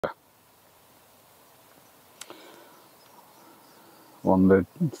on the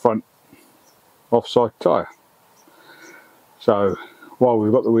front offside tyre. So while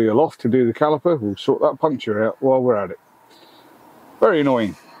we've got the wheel off to do the caliper, we'll sort that puncture out while we're at it. Very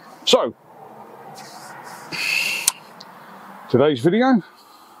annoying. So today's video,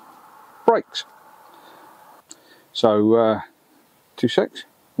 brakes. So 2 secs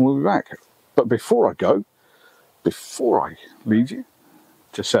and we'll be back. But before I leave you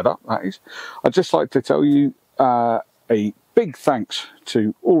to set up, that is, I'd just like to tell you a big thanks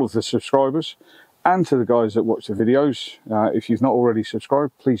to all of the subscribers and to the guys that watch the videos. If you've not already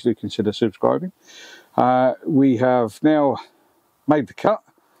subscribed, please do consider subscribing. We have now made the cut,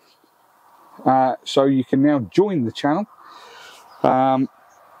 so you can now join the channel. Let's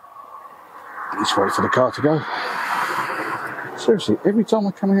wait for the car to go. Seriously, every time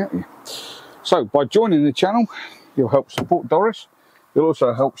I come out here. So by joining the channel, you'll help support Doris. You'll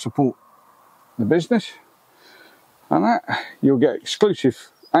also help support the business, and that you'll get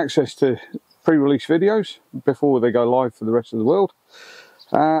exclusive access to pre-release videos before they go live for the rest of the world,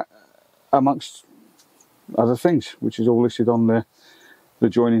 amongst other things, which is all listed on the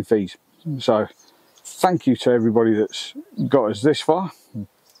joining fees. So thank you to everybody that's got us this far.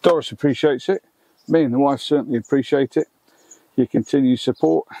 Doris appreciates it. Me and the wife certainly appreciate it. Your continued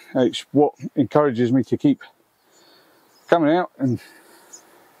support, it's what encourages me to keep coming out and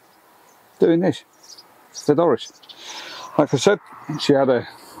doing this for Doris. Like I said, she had a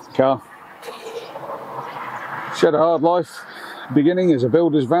car. She had a hard life beginning as a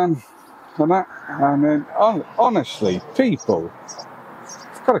builder's van and that, and then honestly, people,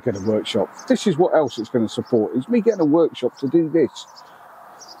 I've got to get a workshop. This is what else it's going to support, is me getting a workshop to do this.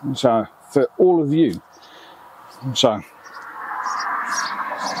 And so for all of you, and so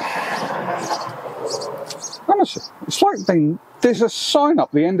honestly, it's like there's a sign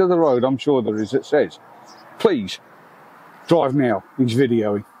up the end of the road, I'm sure there is, that says, please drive now, he's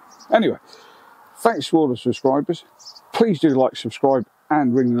videoing. Anyway, thanks to all the subscribers. Please do like, subscribe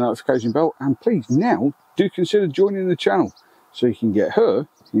and ring the notification bell, and please now do consider joining the channel so you can get her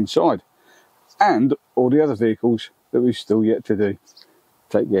inside and all the other vehicles that we've still yet to do.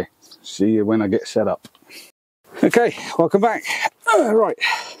 Take care. See you when I get set up. Okay, welcome back. Right,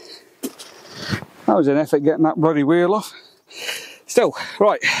 that was an effort getting that bloody wheel off. Still,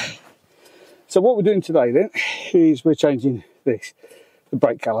 right, so what we're doing today then is we're changing this, the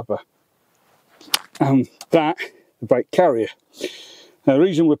brake caliper, and that, the brake carrier. Now the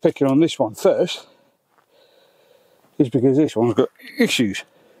reason we're picking on this one first is because this one's got issues.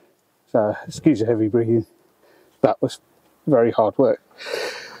 So excuse the heavy breathing, that was very hard work.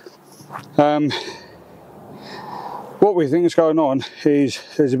 What we think is going on is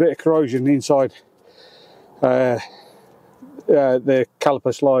there's a bit of corrosion inside the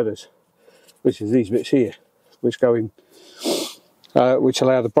caliper sliders, which is these bits here, which go in, which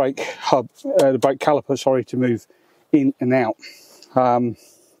allow the brake hub, the brake caliper, sorry, to move in and out.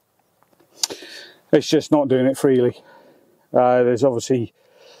 It's just not doing it freely. There's obviously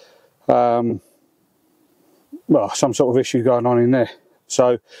well, some sort of issue going on in there.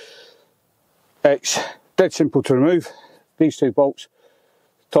 So it's dead simple to remove these two bolts,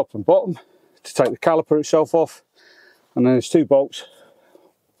 top and bottom, to take the caliper itself off, and then there's 2 bolts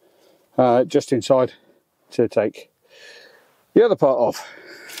just inside to take the other part off.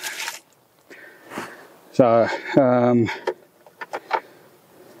 So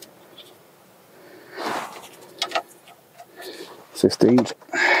 15.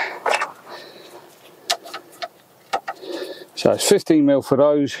 So it's 15mm for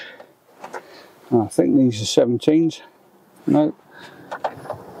those. I think these are 17s. No.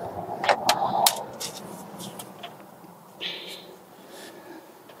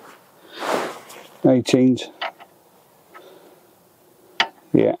 $18s.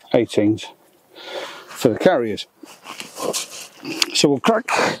 Yeah, 18s for the carriers. So we'll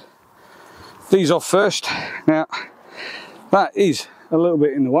crack these off first. Now that is a little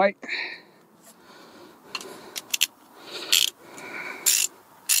bit in the way.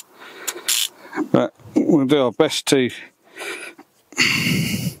 But we'll do our best to.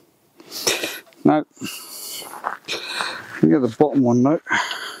 No, you get the bottom one though.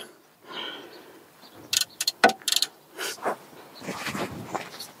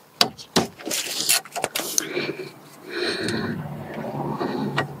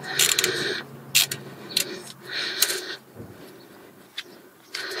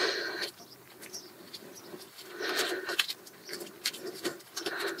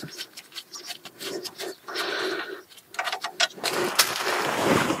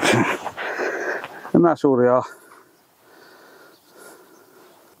 And that's all they are.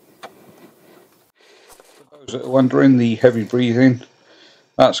 For those that are wondering, the heavy breathing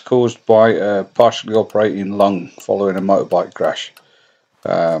That's caused by a partially operating lung following a motorbike crash.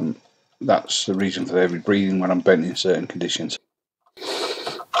 That's the reason for the heavy breathing when I'm bent in certain conditions.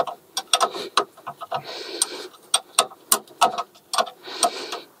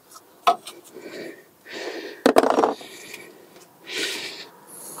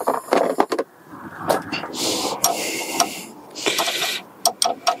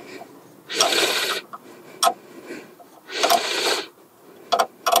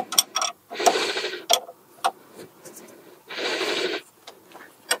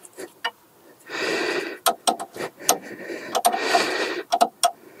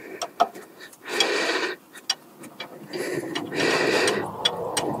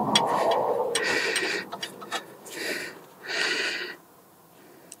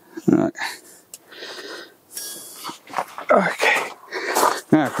 Right. Okay.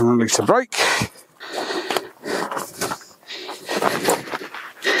 Now I can release the brake.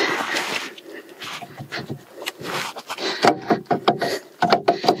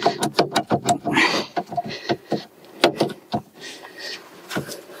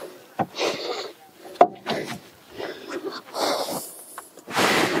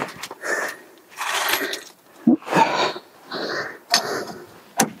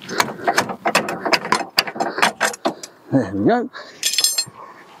 There we go.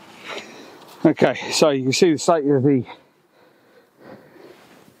 Okay, so you can see the state of the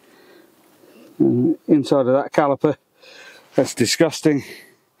inside of that caliper. That's disgusting.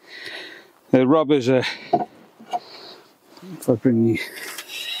 The rubbers are, if I bring you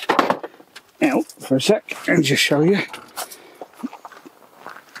out for a sec and just show you.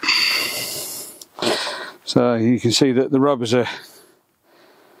 So you can see that the rubbers are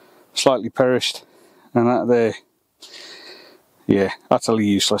slightly perished, and that there, yeah, utterly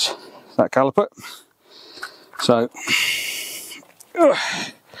useless, that caliper. So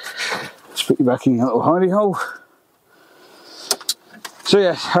let's put you back in your little hidey hole. So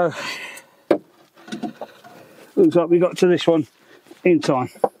yeah, looks like we got to this one in time.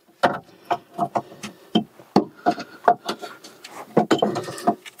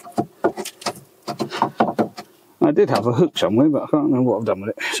 I did have a hook somewhere, but I can't remember what I've done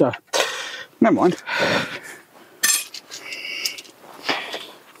with it, so never mind.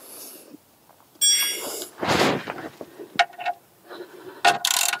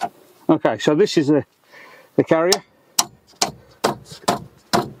 Okay, so this is the carrier.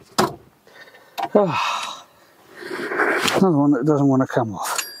 Oh, another one that doesn't want to come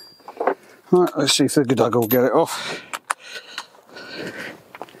off. Right, let's see if the dog will get it off.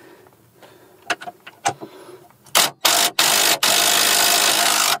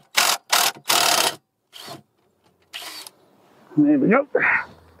 There we go.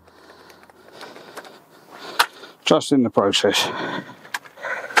 Just in the process.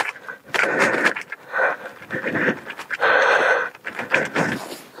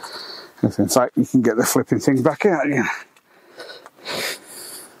 If in fact you can get the flipping thing back out again.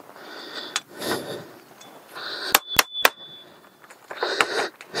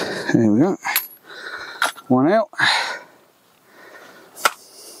 There we go. One out.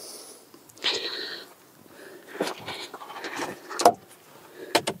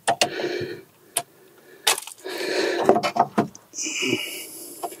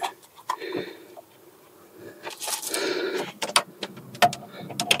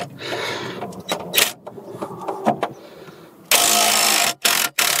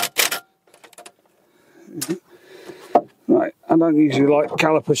 Right, I don't usually like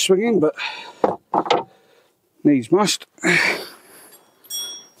caliper swinging, but needs must.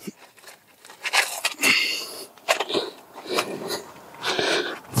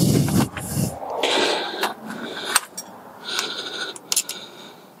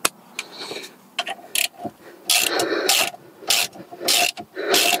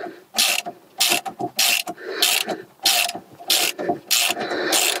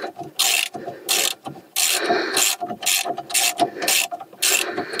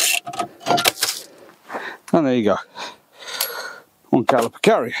 And there you go, one caliper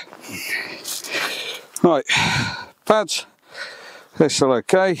carrier. Right, pads, they're still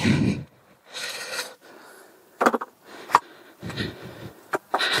okay.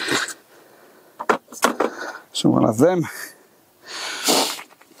 So we'll have them.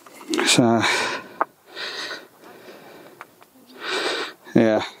 So,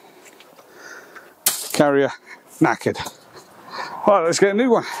 yeah, carrier knackered. Right, let's get a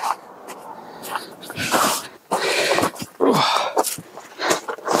new one.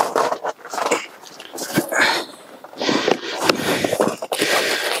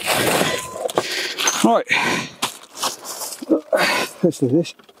 Right, let's do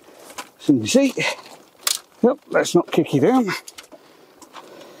this. So you can see, yep, let's not kick you down.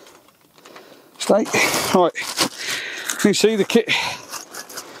 Stay. Right, you can see the kit.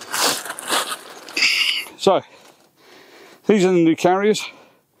 So, these are the new carriers.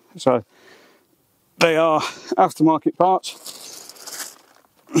 So, they are aftermarket parts.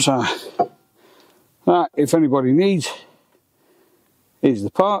 So, that, if anybody needs, is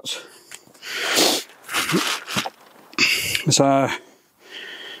the parts. So,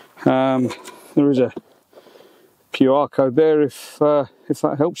 there is a QR code there if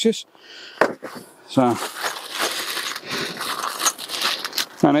that helps you. So,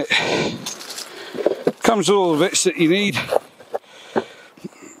 and it comes with all the bits that you need.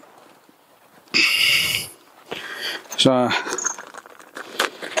 So,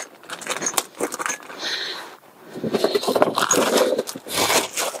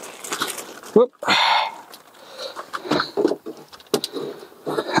 whoop.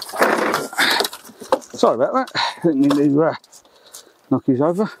 Sorry about that, didn't mean to knock his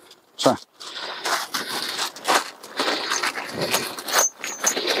over. So,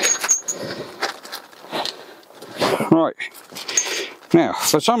 right, now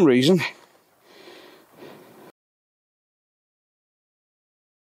for some reason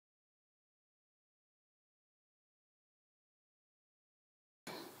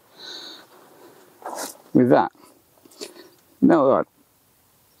with that, no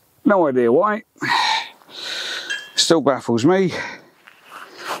idea why, still baffles me.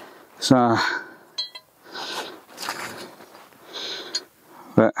 So,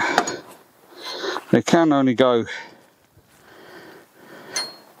 but they can only go,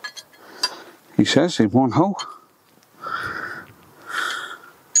 he says, in one hole.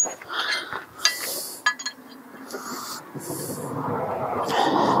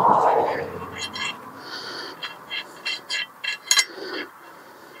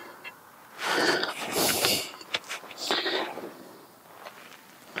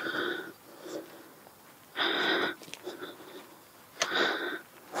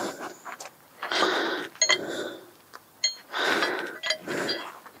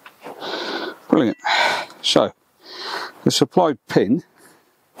 Brilliant. So, the supplied pin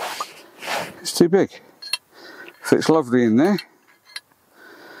is too big. Fits lovely in there,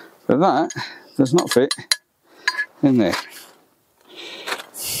 but that does not fit in there.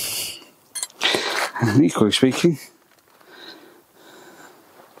 And equally speaking,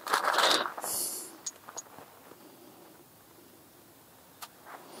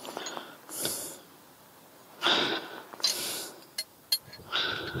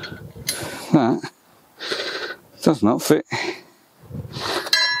 that does not fit.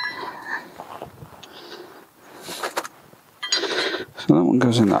 So that one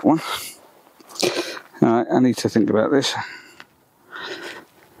goes in that one. Alright, I need to think about this.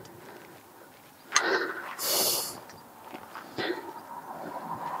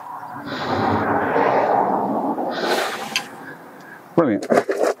 Brilliant.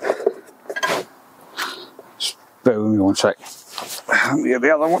 Just bear with me one sec. Let me get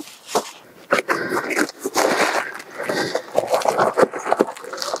the other one.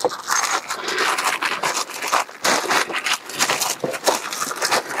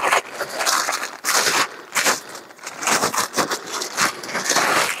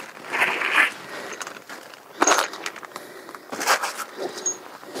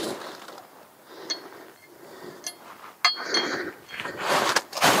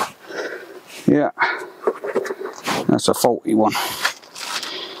 Yeah, that's a faulty one.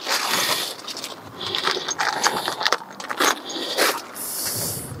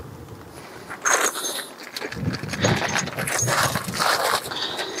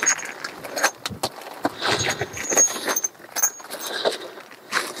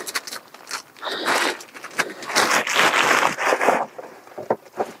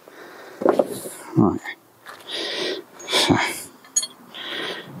 Right. So.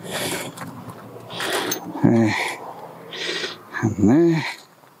 There and there.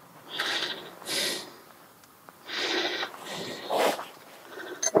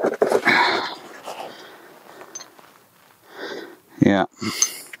 Yeah.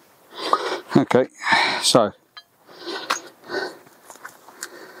 Okay, so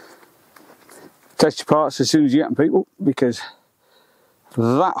test your parts as soon as you get them, people, because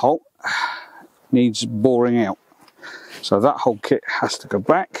that hole needs boring out. So that whole kit has to go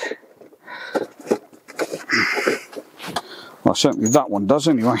back. Well, certainly that one does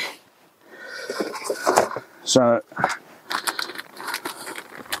anyway. So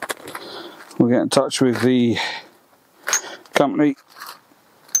we'll get in touch with the company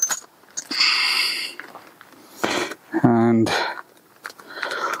and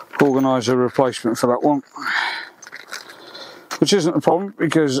organise a replacement for that one, which isn't a problem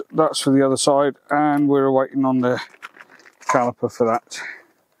because that's for the other side and we're waiting on the caliper for that.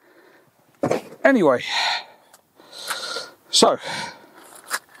 Anyway, so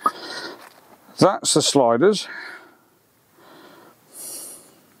that's the sliders.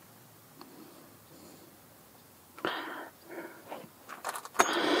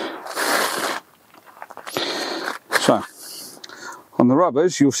 So on the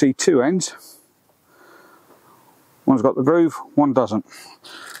rubbers you'll see two ends. One's got the groove, one doesn't.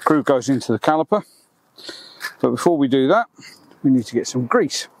 Groove goes into the caliper. But before we do that, we need to get some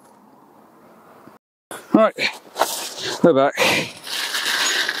grease. Right, we're back.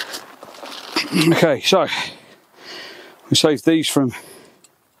 Okay, so we saved these from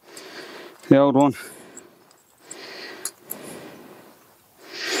the old one.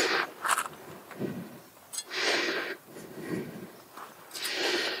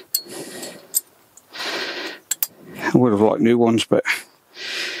 I would have liked new ones, but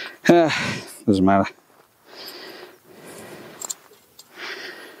doesn't matter.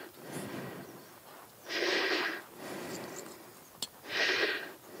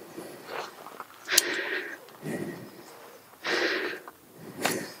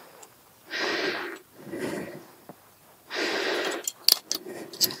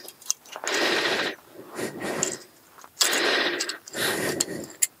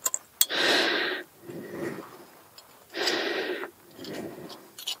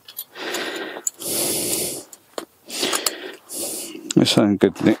 That sounds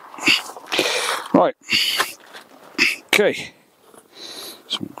good, doesn't it? Right. Okay.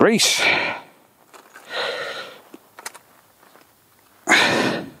 Some grease.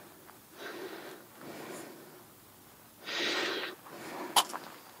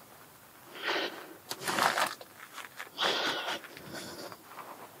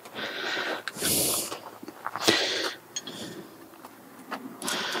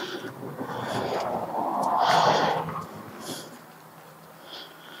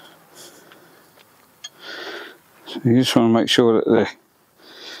 You just want to make sure that they're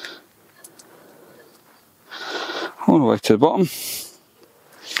all the way to the bottom.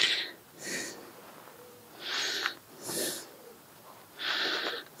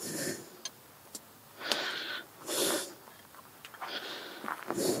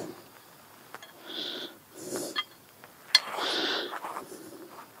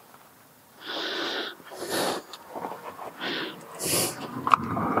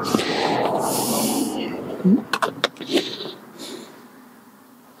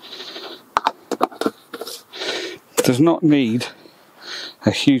 Does not need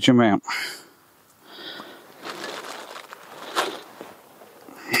a huge amount.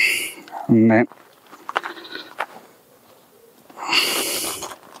 And then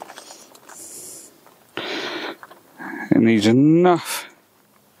it needs enough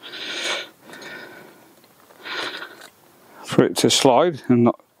for it to slide and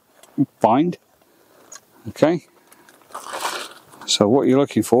not bind. Okay, so what you're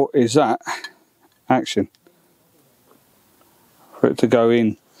looking for is that action for it to go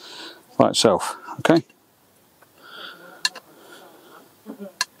in by itself. Okay,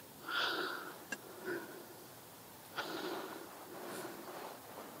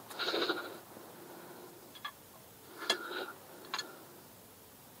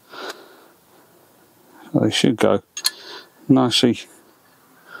 so they should go nicely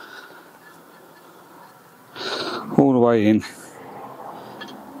all the way in,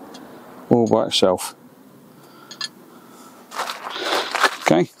 all by itself.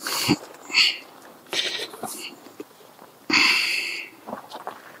 Okay.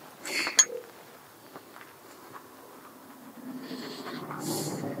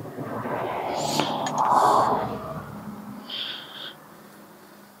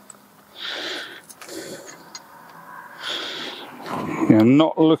 You're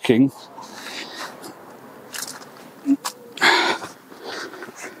not looking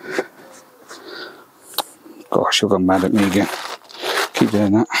gosh, you'll go mad at me again. Keep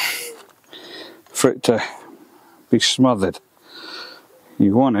doing that. For it to be smothered,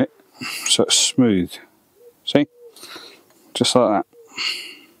 you want it so it's smooth. See? Just like that.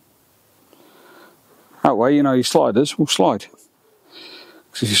 That way, you know, your sliders will slide.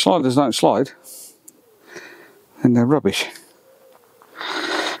 Because if your sliders don't slide, then they're rubbish.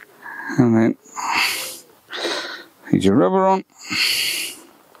 And then, need your rubber on.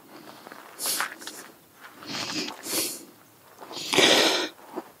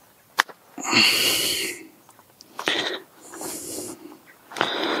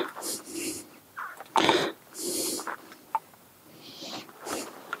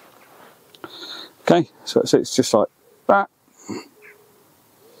 Okay, so it's just like that.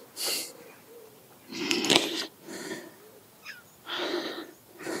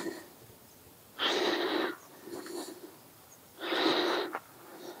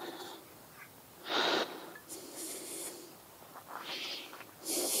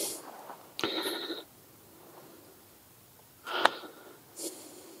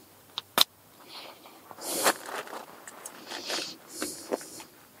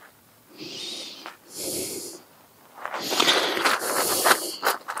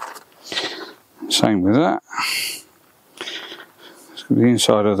 Same with that. It's the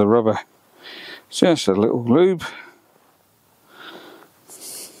inside of the rubber, just a little lube.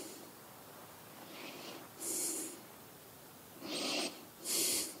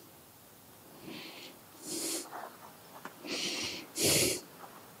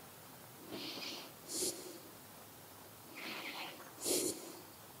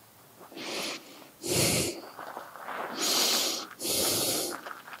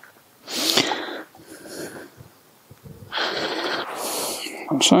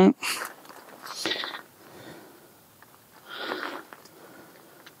 Like so. And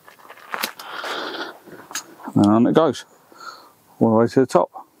then on it goes, all the way to the top,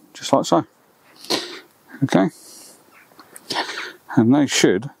 just like so. Okay, and they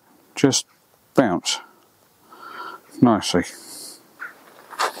should just bounce nicely.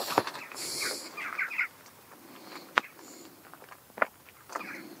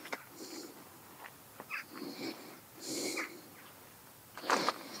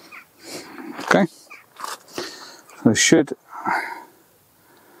 Okay, they should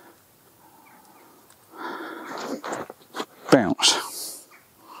bounce.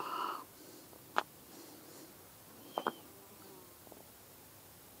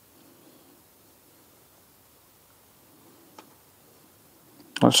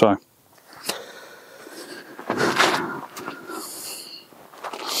 Like so.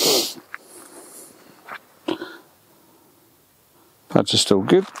 Pads are still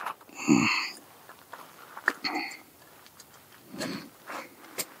good.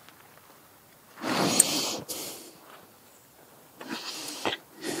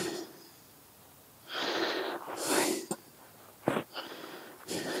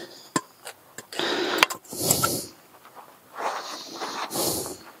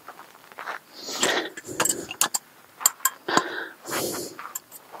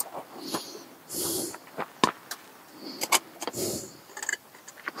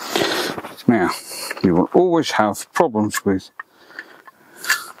 Now, you will always have problems with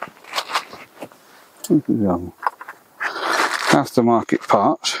aftermarket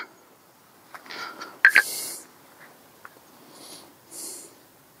parts.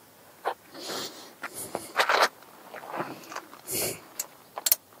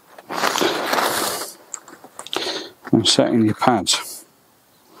 And setting your pads.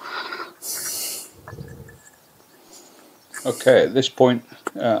 Okay, at this point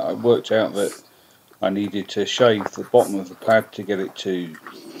I worked out that I needed to shave the bottom of the pad to get it to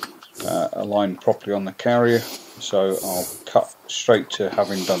align properly on the carrier, so I'll cut straight to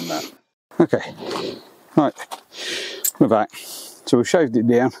having done that. Okay, right, we're back. So we've shaved it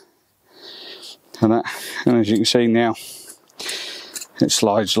down and that, and as you can see now it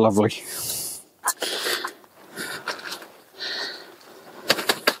slides lovely.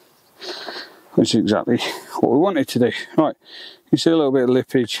 Which is exactly what we wanted to do. Right, you see a little bit of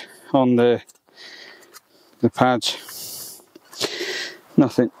lippage on the pads.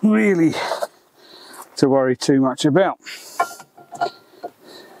 Nothing really to worry too much about.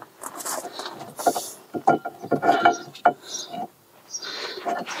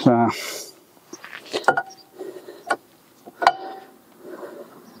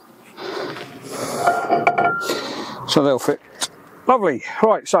 So they'll fit lovely.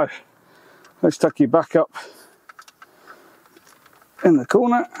 Right, so let's tuck you back up in the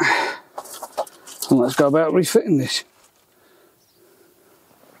corner and let's go about refitting this.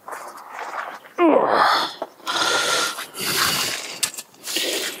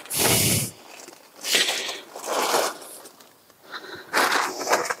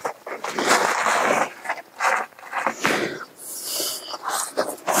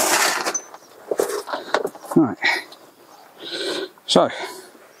 Right, so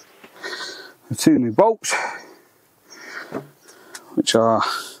the two new bolts, which are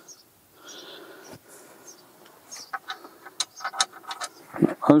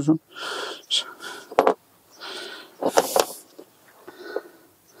those ones.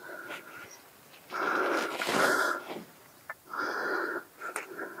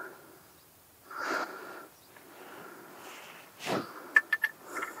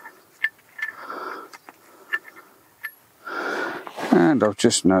 And I've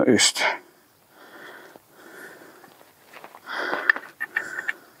just noticed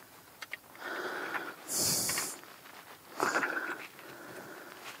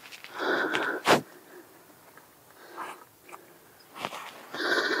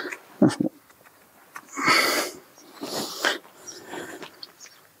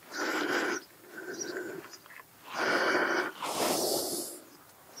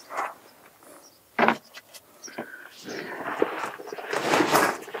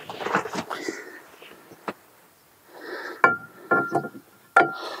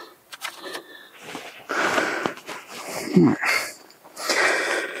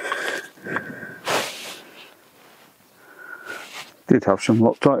did have some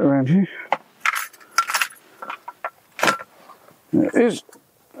Loctite around here. There it is.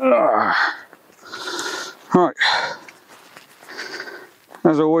 Right.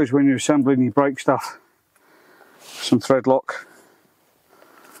 As always, when you're assembling your brake stuff, some thread lock.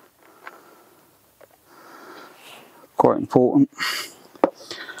 Quite important.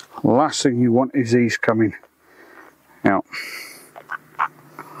 Last thing you want is these coming out.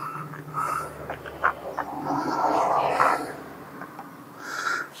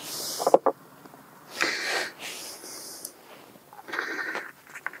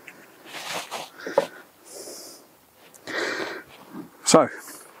 So,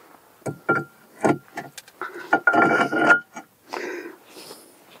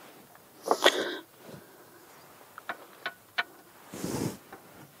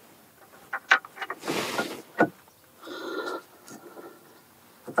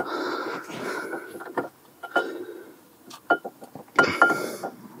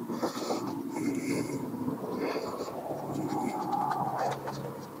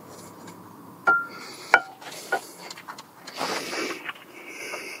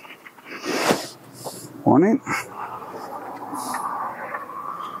 one in.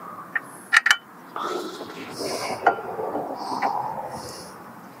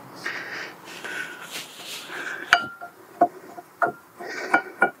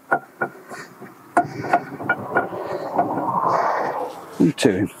 And two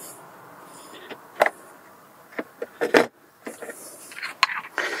in.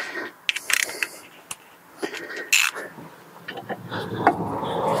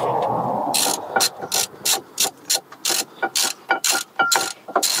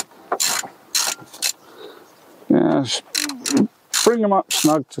 Yeah, just bring them up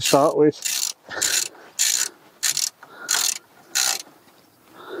snug to start with.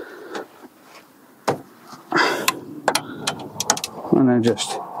 And then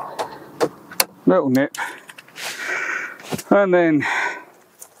just little nip, and then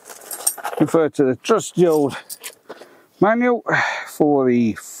refer to the trusty old manual for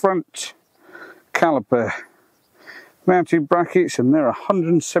the front caliper mounting brackets, and they're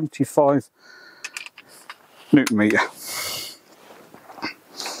 175 Newton meter.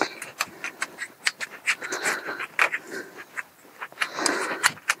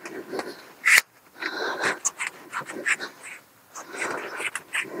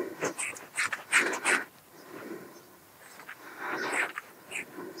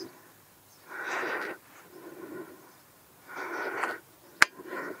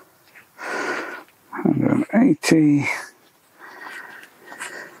 And 80.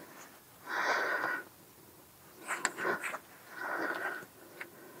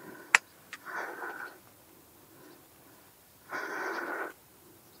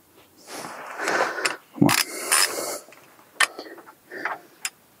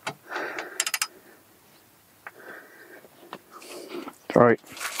 Right,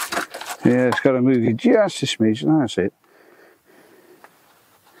 yeah, it's got to move you just a smidge, and that's it.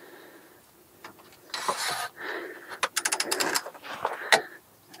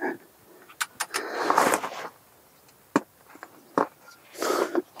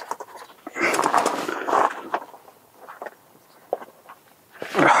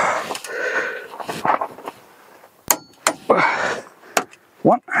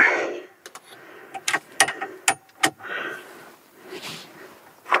 One.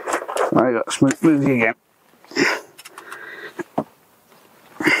 Right, let's move you again.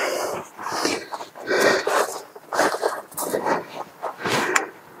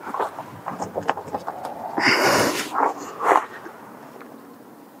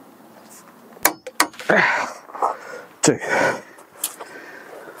 Two.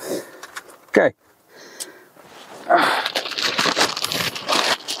 Okay.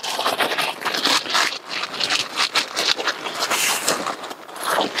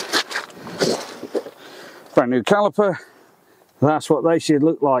 Brand new caliper. That's what they should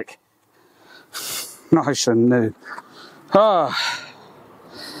look like. Nice and new. Ah.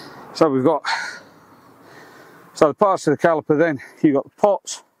 So we've got, so the parts of the caliper then, you've got the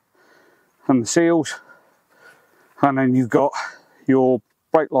pots and the seals, and then you've got your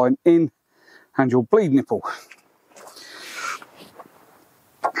brake line in and your bleed nipple.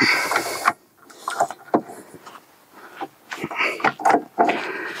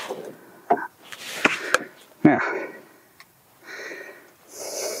 Now,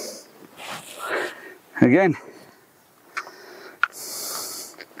 again,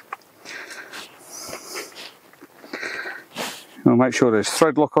 we'll make sure there's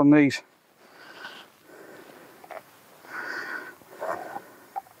thread lock on these.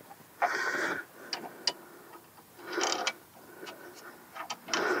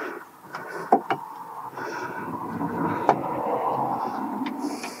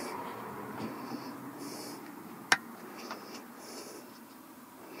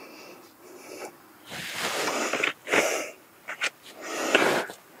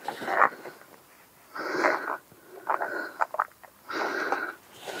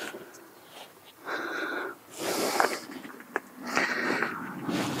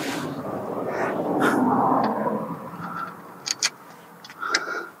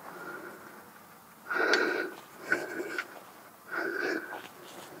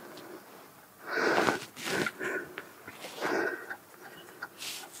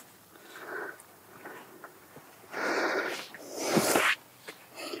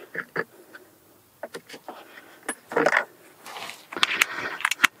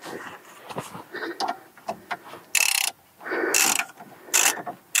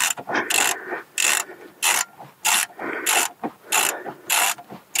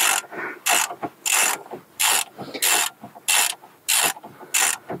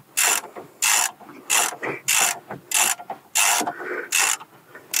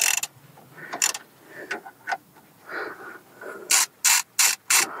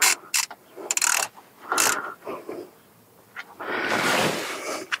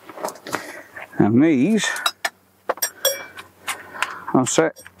 And these are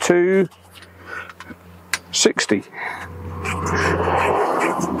set to 60.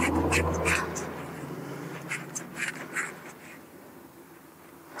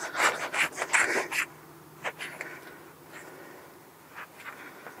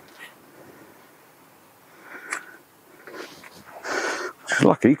 Which is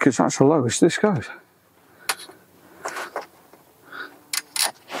lucky because that's the lowest this goes.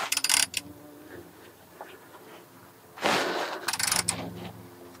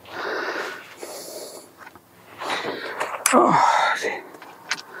 Oh, dear.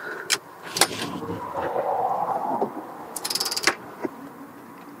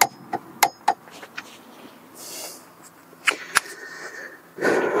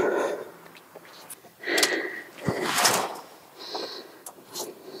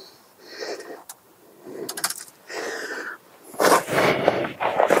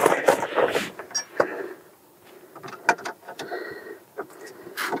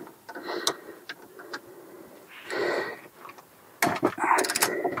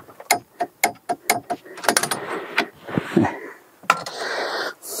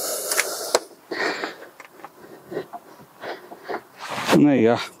 And there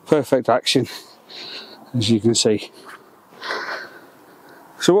you are, perfect action, as you can see.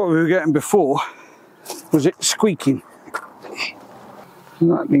 So what we were getting before was it squeaking.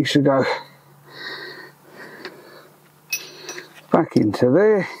 And that needs to go back into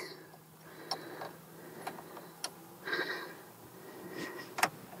there.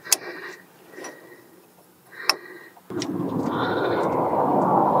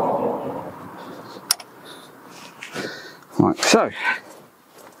 Like so.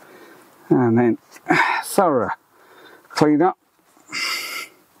 And then thorough clean up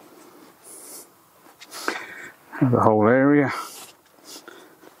of the whole area,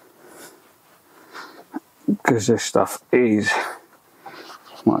 because this stuff is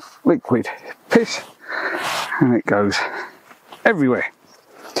like liquid piss and it goes everywhere.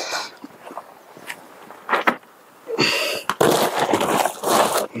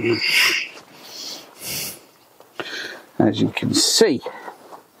 As you can see,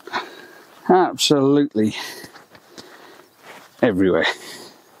 absolutely everywhere.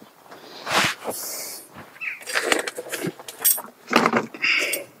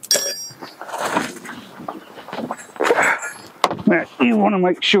 Now you want to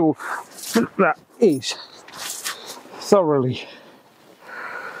make sure that that is thoroughly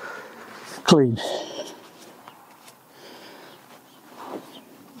clean.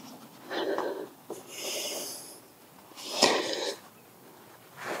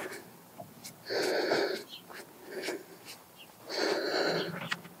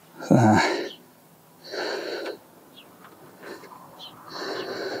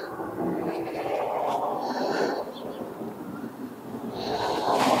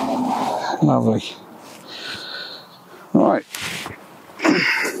 Lovely. Right,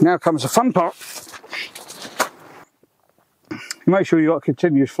 now comes the fun part. You make sure you've got a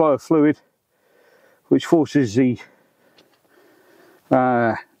continuous flow of fluid, which forces the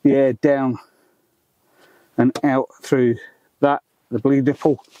air down and out through that, the bleed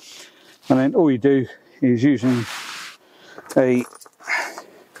nipple, and then all you do is using a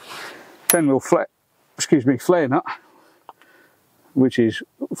 10mm flare nut, which is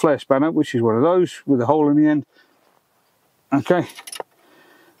flare spanner, which is one of those with a hole in the end. Okay,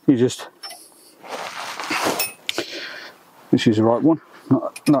 you just, this is the right one,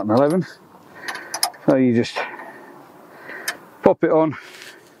 not an 11. So you just pop it on,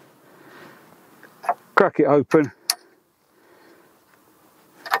 crack it open,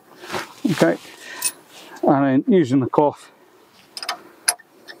 okay, and then using the cloth,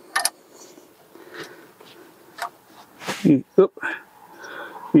 you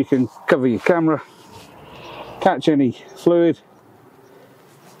can cover your camera, catch any fluid,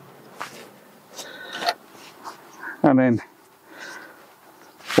 and then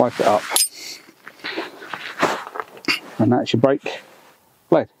wipe it up. And that's your brake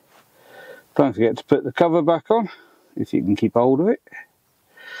blade. Don't forget to put the cover back on if you can keep hold of it.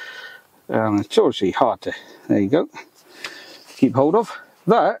 It's obviously hard to, there you go, keep hold of.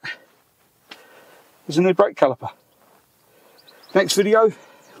 That is a new brake caliper. Next video,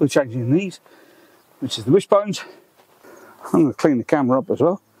 we're changing these, which is the wishbones. I'm going to clean the camera up as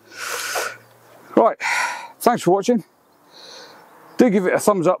well. Right, thanks for watching. Do give it a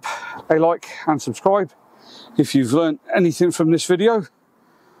thumbs up, a like and subscribe if you've learned anything from this video,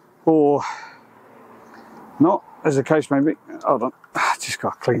 or not, as the case may be. Hold on, I just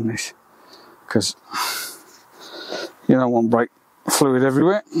got to clean this because you don't want brake fluid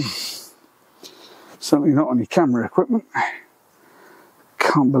everywhere. Certainly not on your camera equipment.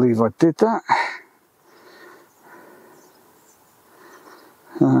 Can't believe I did that.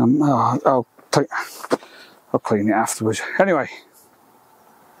 I'll clean it afterwards. Anyway,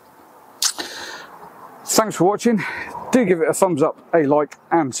 thanks for watching. Do give it a thumbs up, a like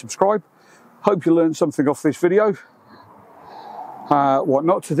and subscribe. Hope you learned something off this video. What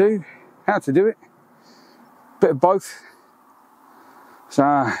not to do, how to do it, bit of both.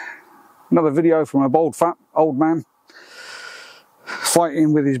 So another video from a bold fat old man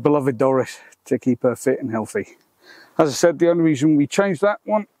fighting with his beloved Doris to keep her fit and healthy. As I said, the only reason we changed that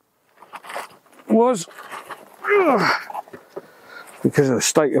one was because of the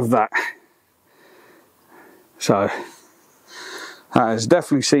state of that. So that has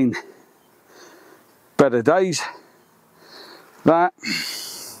definitely seen better days. That,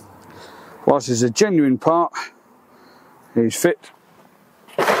 whilst it's a genuine part, is fit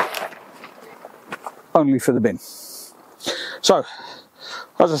only for the bin. So,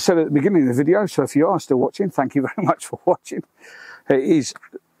 as I said at the beginning of the video, so if you are still watching, thank you very much for watching. It is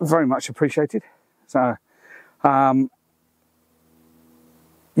very much appreciated. So, you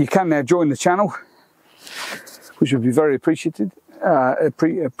can now join the channel, which would be very appreciated.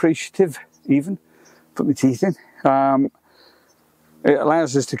 Appreciative even. Put my teeth in. It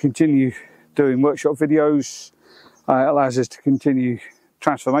allows us to continue doing workshop videos. It allows us to continue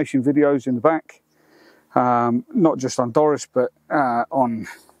transformation videos in the back. Not just on Doris, but on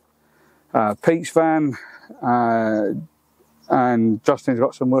Pete's van, and Justin's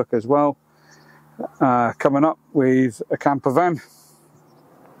got some work as well coming up with a camper van.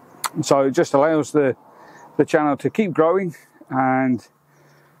 So it just allows the channel to keep growing, and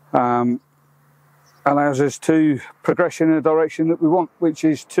allows us to progress in a direction that we want, which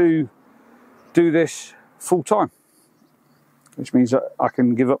is to do this full time, which means that I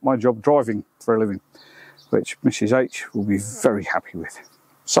can give up my job driving for a living, which Mrs. H will be very happy with.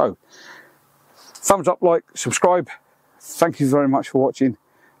 So, thumbs up, like, subscribe. Thank you very much for watching,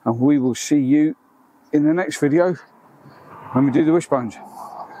 and we will see you in the next video when we do the wishbones.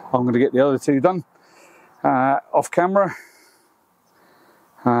 I'm going to get the other two done off camera.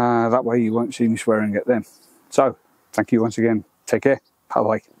 That way you won't see me swearing at them. So, thank you once again. Take care.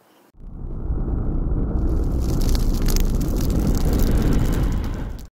 Bye-bye.